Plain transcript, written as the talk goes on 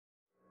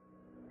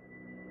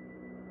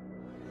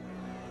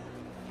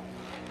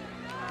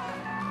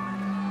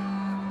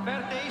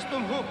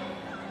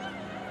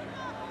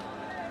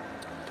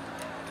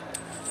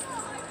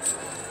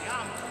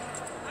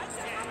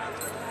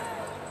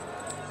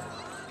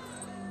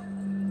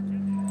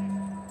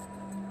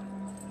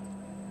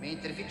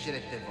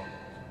interficere te vol.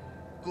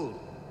 Cool.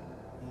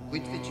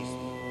 Quid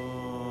fecisti?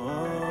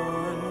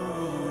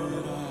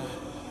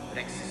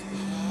 Rexist.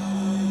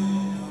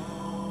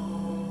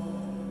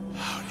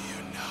 How do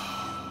you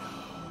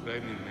know?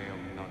 Veni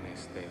meum non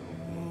est Deum.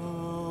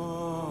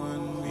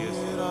 Vies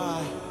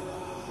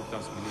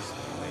putas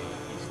ministri mei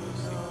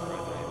istus in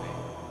quadre mei.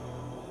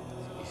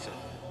 Issa.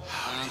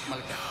 Anc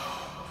malca.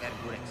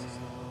 Ergo rexist.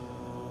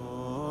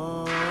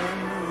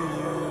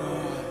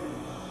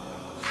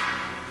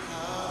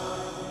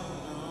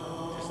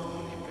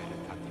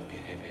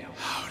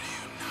 How do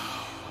you know?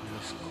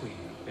 Omnes qui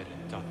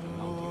veritatem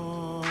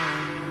audiunt.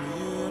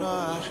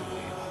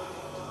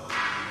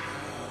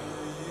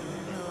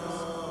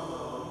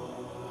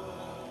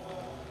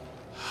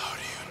 How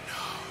do you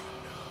know?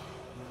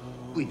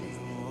 Quid est?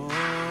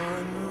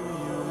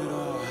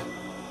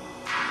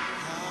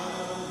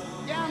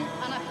 Iam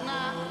anachna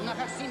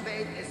nacharsim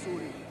beit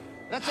esuri.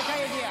 Ratzakai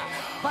idea.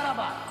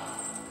 Baraba.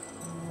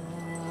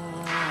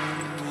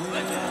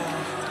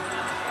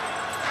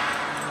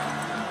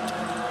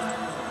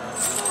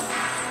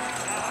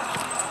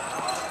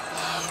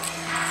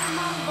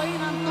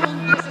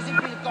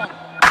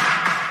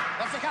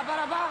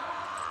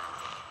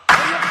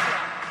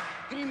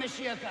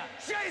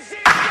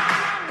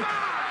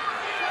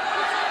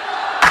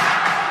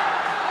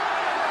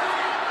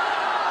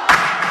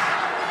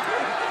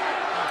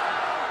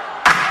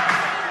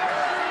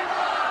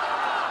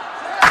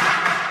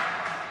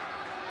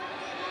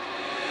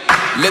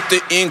 Let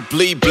the ink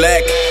bleed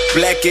black,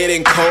 blacker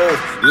than coal,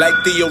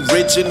 like the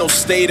original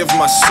state of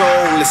my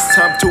soul. It's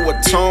time to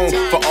atone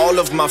for all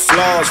of my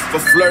flaws, for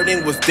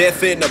flirting with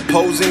death and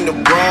opposing the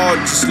broad.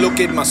 Just look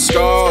at my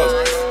scars.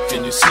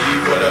 Can you see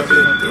what I've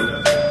been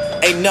through?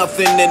 Ain't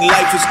nothing in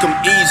life has come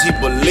easy,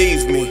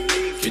 believe me.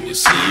 Can you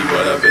see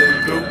what I've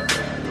been through?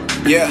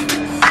 Yeah,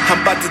 I'm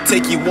about to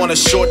take you on a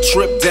short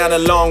trip down a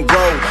long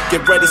road.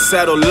 Get ready,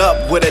 saddle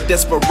up with a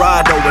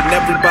desperado. And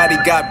everybody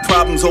got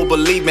problems, oh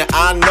believe me,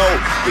 I know.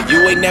 But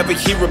you ain't never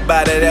hear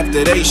about it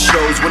after they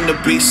shows. When the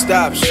beat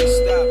stops,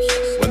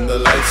 When the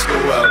lights go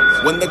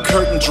out, when the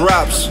curtain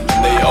drops,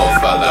 they all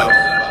fall out.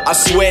 I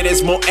swear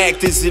there's more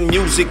actors in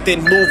music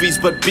than movies,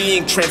 but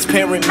being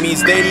transparent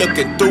means they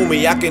looking through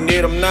me. I can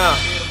hear them now.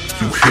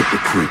 You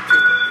hypocrite.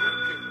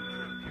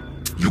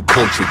 You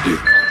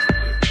contradict.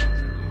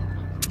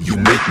 You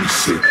make me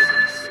sick.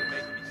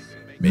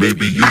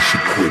 Maybe you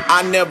should quit.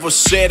 I never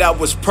said I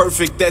was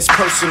perfect, that's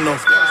personal.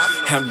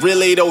 And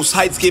really those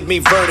heights give me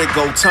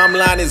vertigo.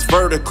 Timeline is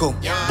vertical.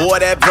 Boy,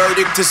 that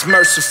verdict is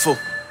merciful.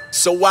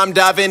 So I'm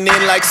diving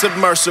in like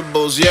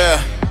submersibles,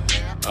 yeah.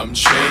 I'm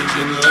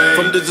changing lanes.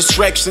 From the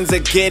distractions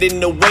that get in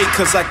the way,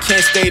 cause I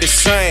can't stay the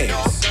same.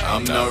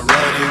 I'm not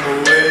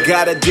running away.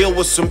 Gotta deal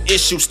with some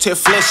issues, tear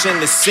flesh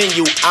and the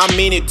sinew. I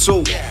mean it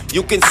too.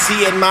 You can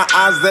see in my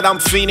eyes that I'm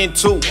fiending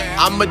too.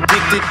 I'm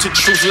addicted to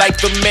truth like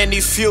the many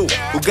few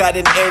who got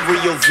an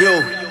aerial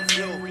view.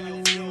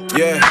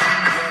 Yeah,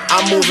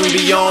 I'm moving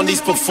beyond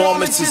these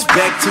performances.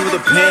 Back to the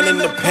pen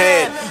and the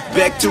pad,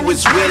 back to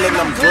his will, and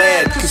I'm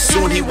glad, cause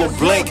soon he will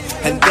blink,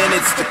 and then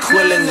it's the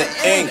quill and the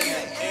ink.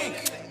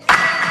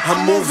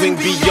 I'm moving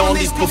beyond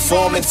these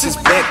performances.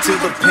 Back to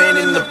the pen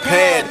and the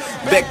pad,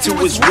 back to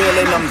his will,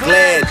 and I'm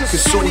glad,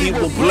 cause soon he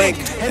will blink,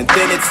 and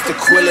then it's the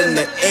quill and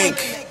the ink.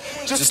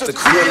 Just the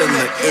quill and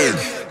the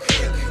ink.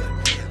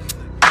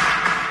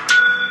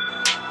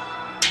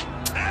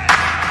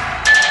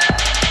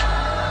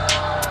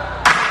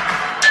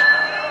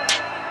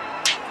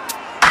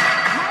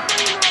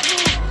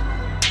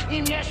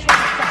 In Yeshua